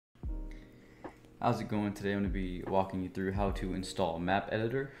How's it going? Today I'm going to be walking you through how to install a map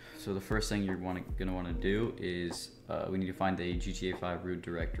editor. So the first thing you're going to want to do is we need to find the GTA 5 root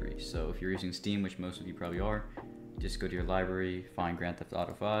directory. So if you're using Steam, which most of you probably are, just go to your library, find Grand Theft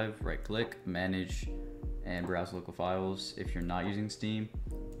Auto 5, right click, manage, and browse local files. If you're not using Steam,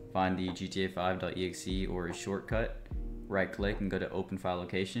 find the GTA5.exe or a shortcut, right click and go to open file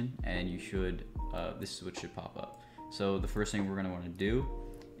location, and you should, this is what should pop up. So the first thing we're going to want to do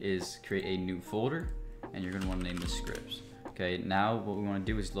is create a new folder, and you're going to want to name the scripts. Okay, now what we want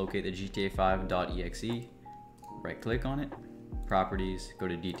to do is locate the GTA5.exe, right click on it, properties, go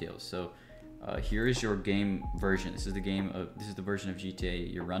to details. So here is your game version. This is the version of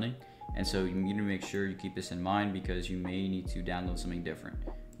GTA you're running, and so you need to make sure you keep this in mind because you may need to download something different.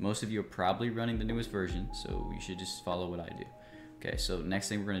 Most of you are probably running the newest version, so you should just follow what I do. Okay, so next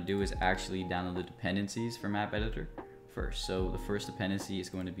thing we're going to do is actually download the dependencies for map editor first. So the first dependency is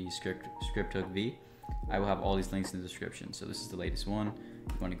going to be script hook v. I will have all these links in the description. So this is the latest one.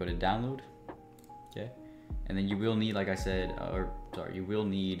 You want to go to download, okay, and then you will need, like I said, you will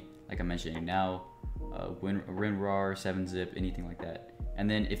need, like I'm mentioning now, WinRAR, 7-zip, anything like that. And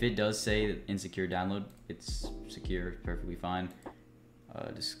then if it does say insecure download, it's secure, perfectly fine.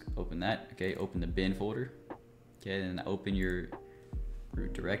 Just open that. Okay, open the bin folder. Okay, and then open your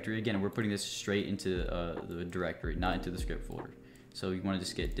root directory again. And we're putting this straight into the directory, not into the script folder. So you want to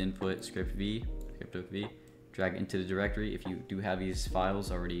just get input script hook v, drag it into the directory. If you do have these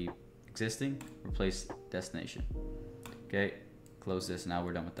files already existing, replace destination. Okay, close this. Now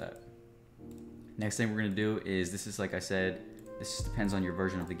we're done with that. Next thing we're going to do is, this is, like I said, this depends on your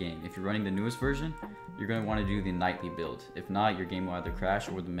version of the game. If you're running the newest version, you're going to want to do the nightly build. If not, your game will either crash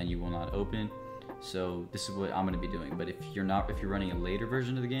or the menu will not open. So this is what I'm going to be doing. But if you're running a later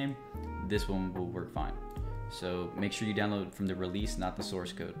version of the game, this one will work fine. So make sure you download from the release, not the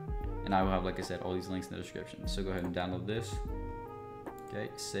source code. And I will have, like I said, all these links in the description. So go ahead and download this. Okay,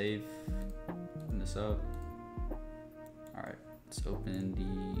 save. Open this up. All right, let's open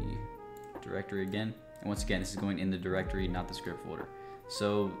the directory again. And once again, this is going in the directory, not the script folder.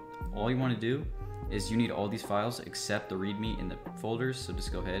 So all you want to do is you need all these files except the readme in the folders. So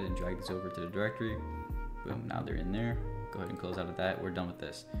just go ahead and drag this over to the directory. Boom, now they're in there. Go ahead and close out of that. We're done with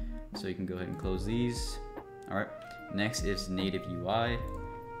this. So you can go ahead and close these. All right, next is native UI.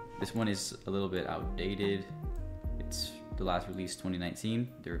 This one is a little bit outdated. It's the last release 2019.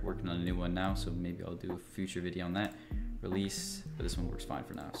 They're working on a new one now, so maybe I'll do a future video on that release, but this one works fine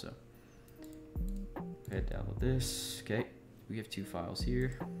for now. So go ahead, download this. Okay, we have two files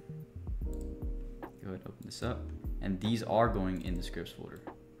here. Go ahead, open this up, and these are going in the scripts folder.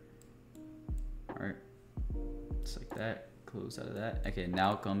 All right, just like that. Close out of that. Okay,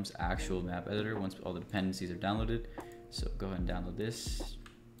 now comes actual map editor once all the dependencies are downloaded. So go ahead and download this.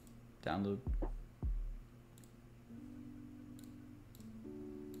 Download.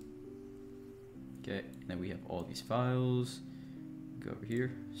 Okay, and then we have all these files. Go over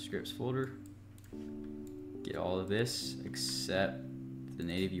here, scripts folder. Get all of this except the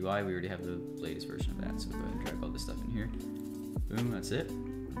native UI. We already have the latest version of that. So go ahead and drag all this stuff in here. Boom, that's it.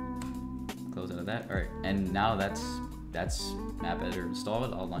 Close out of that. All right, and now that's map editor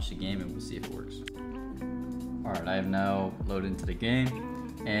installed. I'll launch the game and we'll see if it works. All right, I have now loaded into the game.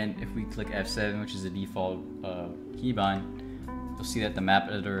 And if we click F7, which is the default keybind, you'll see that the map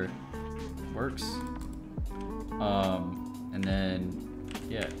editor works. And then,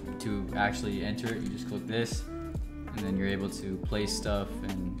 yeah, to actually enter it, you just click this, and then you're able to place stuff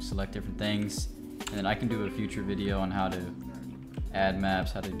and select different things. And then I can do a future video on how to add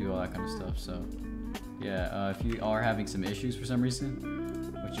maps, how to do all that kind of stuff. So, yeah, if you are having some issues for some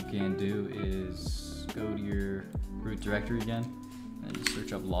reason, what you can do is go to your root directory again, and just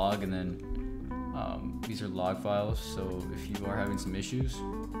search up log, and then these are log files. So if you are having some issues,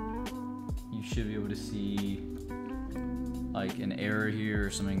 you should be able to see like an error here or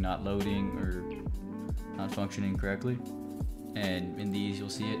something not loading or not functioning correctly. And in these you'll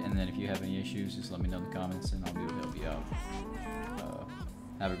see it, and then if you have any issues, just let me know in the comments and I'll be able to help you out.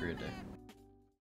 Have a great day.